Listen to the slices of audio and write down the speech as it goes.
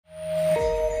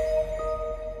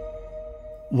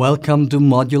Welcome to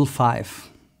Module 5.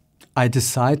 I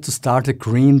decide to start a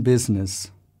green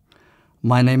business.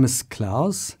 My name is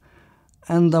Klaus,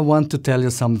 and I want to tell you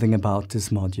something about this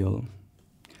module.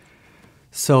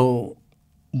 So,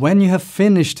 when you have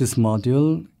finished this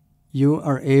module, you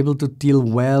are able to deal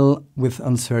well with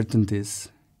uncertainties.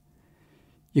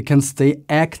 You can stay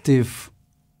active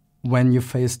when you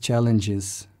face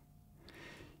challenges.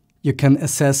 You can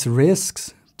assess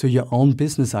risks to your own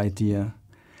business idea.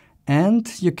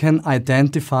 And you can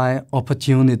identify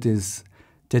opportunities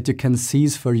that you can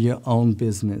seize for your own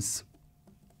business.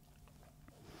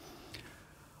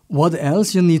 What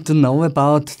else you need to know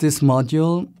about this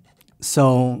module?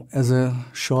 So, as a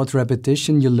short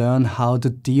repetition, you learn how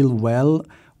to deal well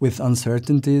with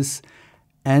uncertainties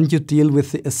and you deal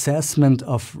with the assessment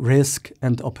of risk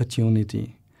and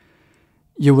opportunity.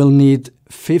 You will need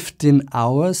 15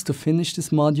 hours to finish this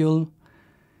module.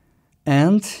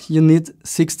 And you need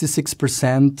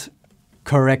 66%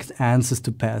 correct answers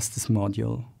to pass this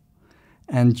module.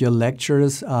 And your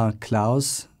lecturers are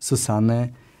Klaus,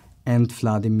 Susanne, and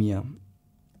Vladimir.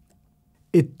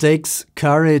 It takes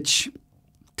courage,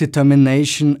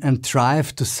 determination, and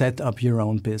drive to set up your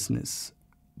own business.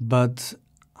 But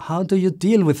how do you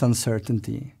deal with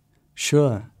uncertainty?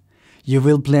 Sure, you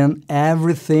will plan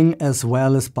everything as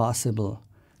well as possible.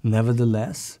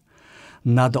 Nevertheless,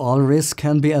 not all risks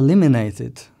can be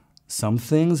eliminated. Some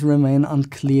things remain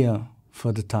unclear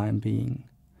for the time being.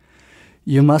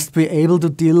 You must be able to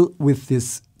deal with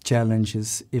these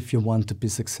challenges if you want to be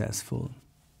successful.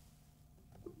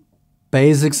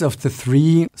 Basics of the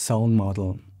 3-zone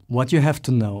model. What you have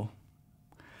to know.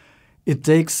 It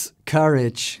takes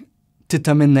courage,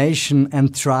 determination,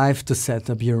 and drive to set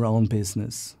up your own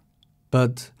business.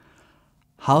 But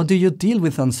how do you deal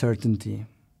with uncertainty?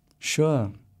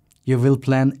 Sure, you will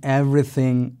plan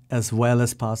everything as well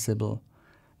as possible.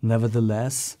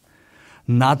 Nevertheless,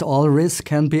 not all risks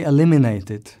can be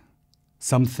eliminated.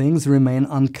 Some things remain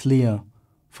unclear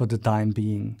for the time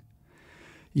being.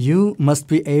 You must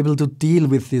be able to deal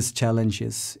with these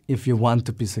challenges if you want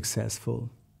to be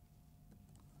successful.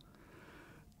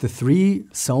 The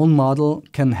 3-zone model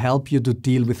can help you to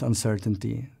deal with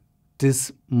uncertainty.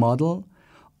 This model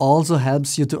also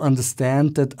helps you to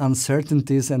understand that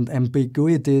uncertainties and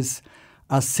ambiguities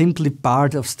are simply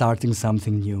part of starting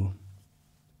something new.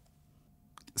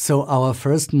 So our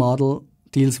first model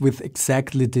deals with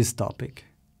exactly this topic.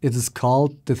 It is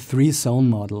called the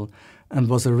 3-zone model and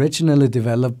was originally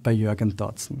developed by Jürgen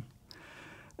Dotzen.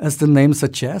 As the name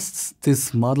suggests,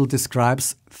 this model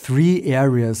describes 3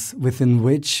 areas within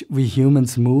which we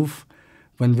humans move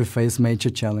when we face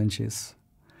major challenges.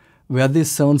 Where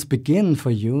these zones begin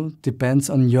for you depends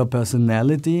on your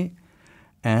personality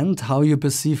and how you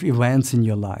perceive events in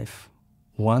your life.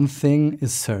 One thing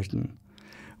is certain.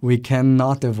 We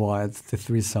cannot avoid the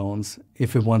 3 zones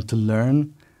if we want to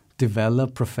learn,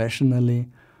 develop professionally,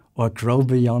 or grow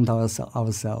beyond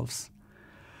ourselves.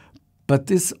 But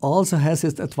this also has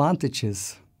its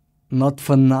advantages. Not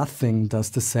for nothing does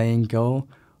the saying go,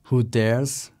 "Who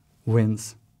dares,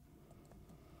 wins."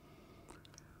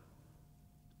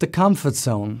 The comfort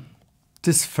zone.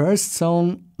 This first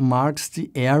zone marks the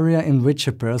area in which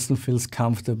a person feels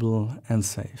comfortable and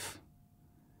safe.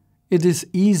 It is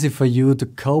easy for you to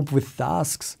cope with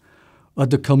tasks or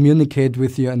to communicate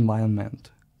with your environment.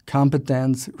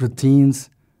 Competence, routines,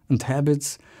 and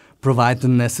habits provide the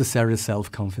necessary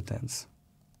self-confidence.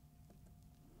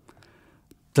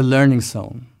 The learning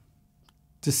zone.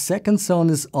 The second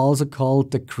zone is also called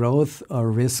the growth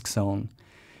or risk zone.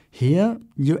 Here,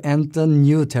 you enter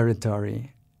new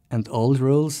territory, and old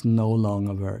rules no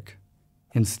longer work.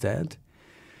 Instead,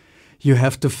 you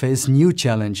have to face new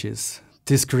challenges.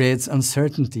 This creates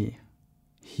uncertainty.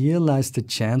 Here lies the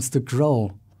chance to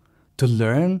grow, to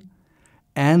learn,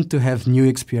 and to have new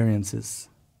experiences.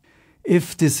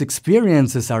 If these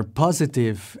experiences are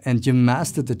positive and you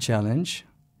master the challenge,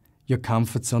 your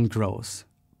comfort zone grows.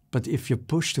 But if you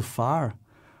push too far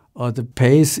or the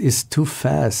pace is too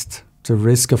fast, the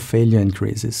risk of failure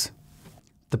increases.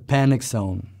 The panic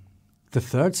zone. The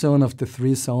third zone of the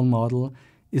 3-zone model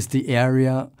is the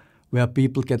area where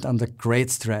people get under great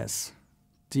stress.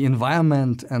 The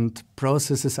environment and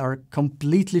processes are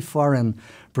completely foreign,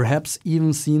 perhaps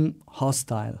even seem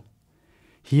hostile.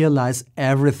 Here lies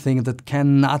everything that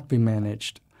cannot be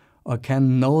managed or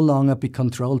can no longer be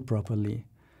controlled properly.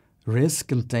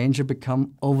 Risk and danger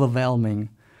become overwhelming.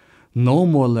 No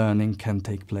more learning can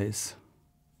take place.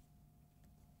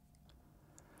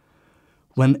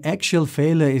 When actual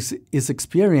failure is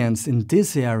experienced in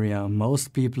this area,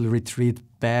 most people retreat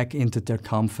back into their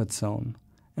comfort zone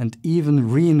and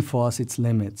even reinforce its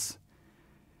limits.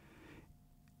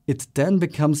 it then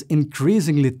becomes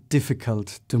increasingly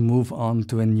difficult to move on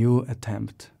to a new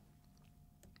attempt.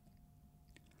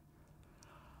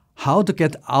 How to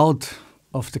get out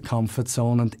of the comfort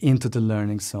zone and into the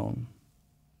learning zone.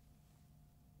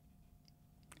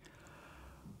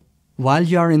 While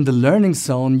you are in the learning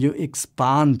zone, you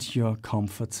expand your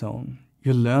comfort zone.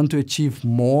 You learn to achieve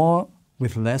more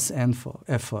with less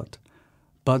effort.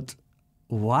 But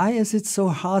why is it so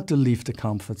hard to leave the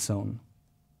comfort zone?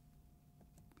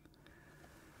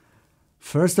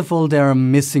 First of all, there are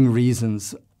missing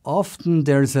reasons. Often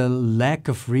there is a lack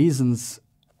of reasons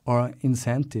or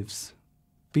incentives.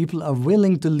 People are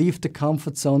willing to leave the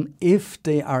comfort zone if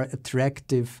they are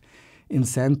attractive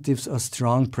incentives or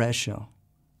strong pressure.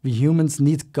 We humans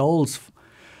need goals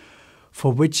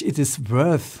for which it is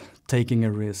worth taking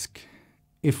a risk.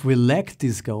 If we lack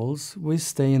these goals, we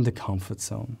stay in the comfort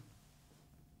zone.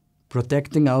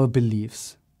 Protecting our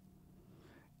beliefs.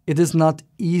 It is not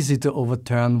easy to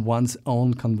overturn one's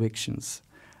own convictions,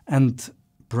 and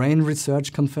brain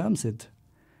research confirms it.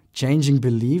 Changing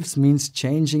beliefs means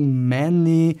changing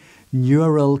many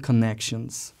neural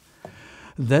connections.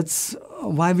 That's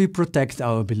why we protect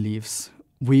our beliefs.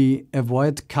 We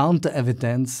avoid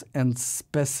counter-evidence and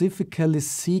specifically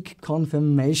seek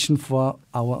confirmation for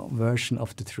our version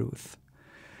of the truth.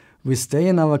 We stay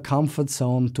in our comfort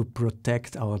zone to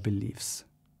protect our beliefs.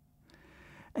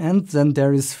 And then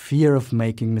there is fear of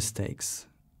making mistakes.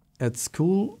 At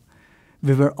school,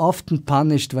 we were often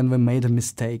punished when we made a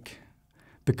mistake.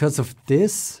 Because of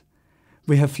this,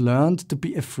 we have learned to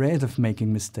be afraid of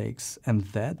making mistakes, and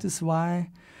that is why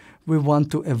we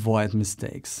want to avoid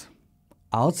mistakes.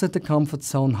 Outside the comfort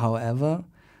zone, however,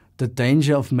 the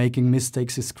danger of making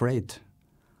mistakes is great.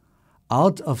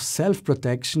 Out of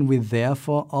self-protection, we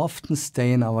therefore often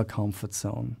stay in our comfort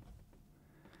zone.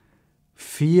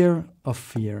 Fear of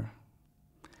fear.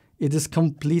 It is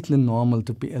completely normal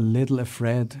to be a little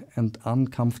afraid and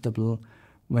uncomfortable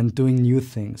when doing new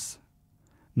things.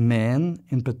 Men,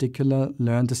 in particular,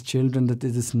 learned as children that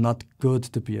it is not good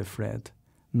to be afraid.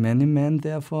 Many men,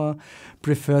 therefore,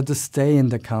 prefer to stay in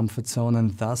their comfort zone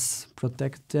and thus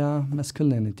protect their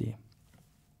masculinity.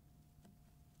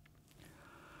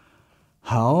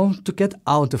 How to get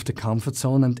out of the comfort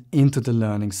zone and into the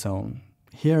learning zone?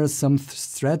 Here are some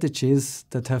strategies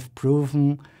that have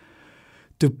proven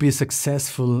to be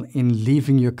successful in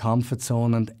leaving your comfort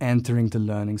zone and entering the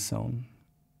learning zone.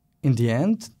 In the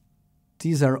end,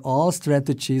 these are all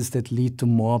strategies that lead to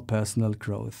more personal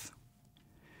growth.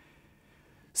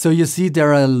 So you see,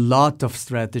 there are a lot of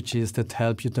strategies that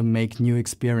help you to make new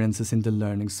experiences in the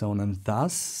learning zone and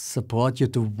thus support you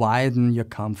to widen your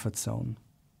comfort zone.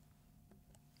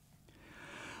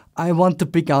 I want to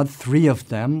pick out 3 of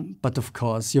them, but of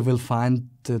course you will find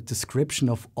the description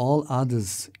of all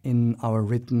others in our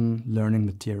written learning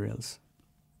materials.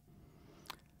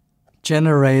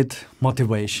 Generate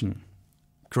motivation.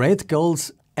 Great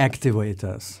goals activate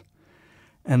us.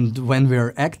 And when we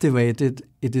are activated,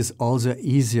 it is also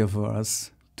easier for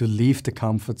us to leave the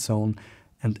comfort zone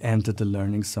and enter the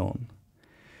learning zone.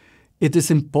 It is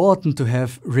important to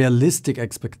have realistic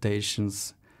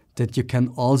expectations that you can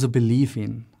also believe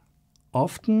in.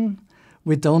 Often,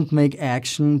 we don't make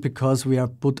action because we are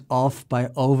put off by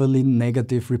overly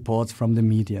negative reports from the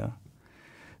media.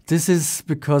 This is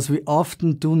because we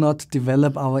often do not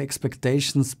develop our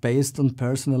expectations based on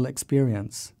personal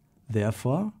experience.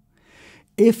 Therefore,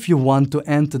 if you want to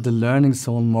enter the learning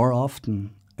zone more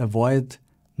often, avoid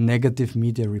negative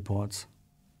media reports.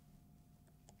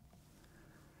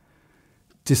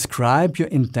 Describe your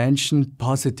intention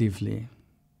positively.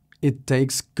 It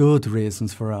takes good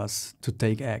reasons for us to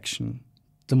take action.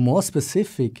 The more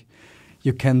specific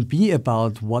you can be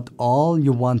about what all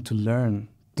you want to learn,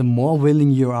 the more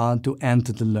willing you are to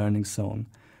enter the learning zone.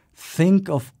 Think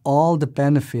of all the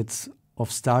benefits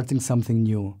of starting something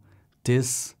new.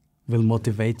 This will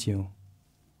motivate you.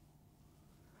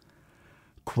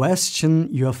 Question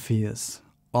your fears.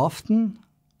 Often,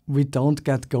 we don't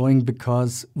get going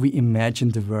because we imagine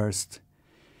the worst.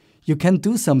 You can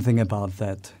do something about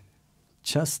that.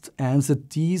 Just answer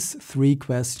these 3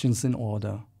 questions in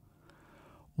order.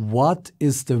 What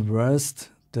is the worst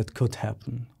that could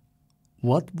happen?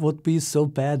 What would be so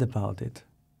bad about it?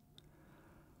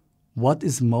 What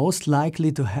is most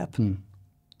likely to happen?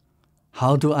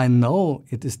 How do I know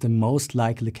it is the most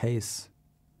likely case?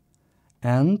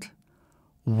 And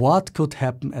what could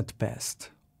happen at best?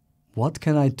 What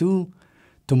can I do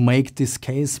to make this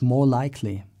case more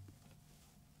likely?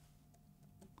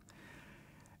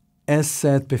 As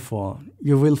said before,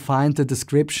 you will find the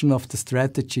description of the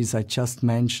strategies I just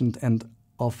mentioned and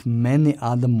of many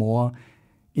other more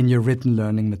in your written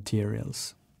learning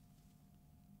materials.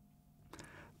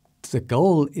 the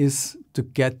goal is to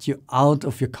get you out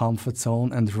of your comfort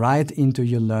zone and right into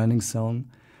your learning zone,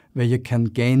 where you can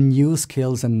gain new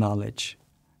skills and knowledge.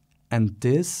 And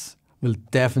this will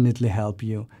definitely help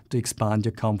you to expand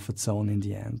your comfort zone in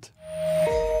the end.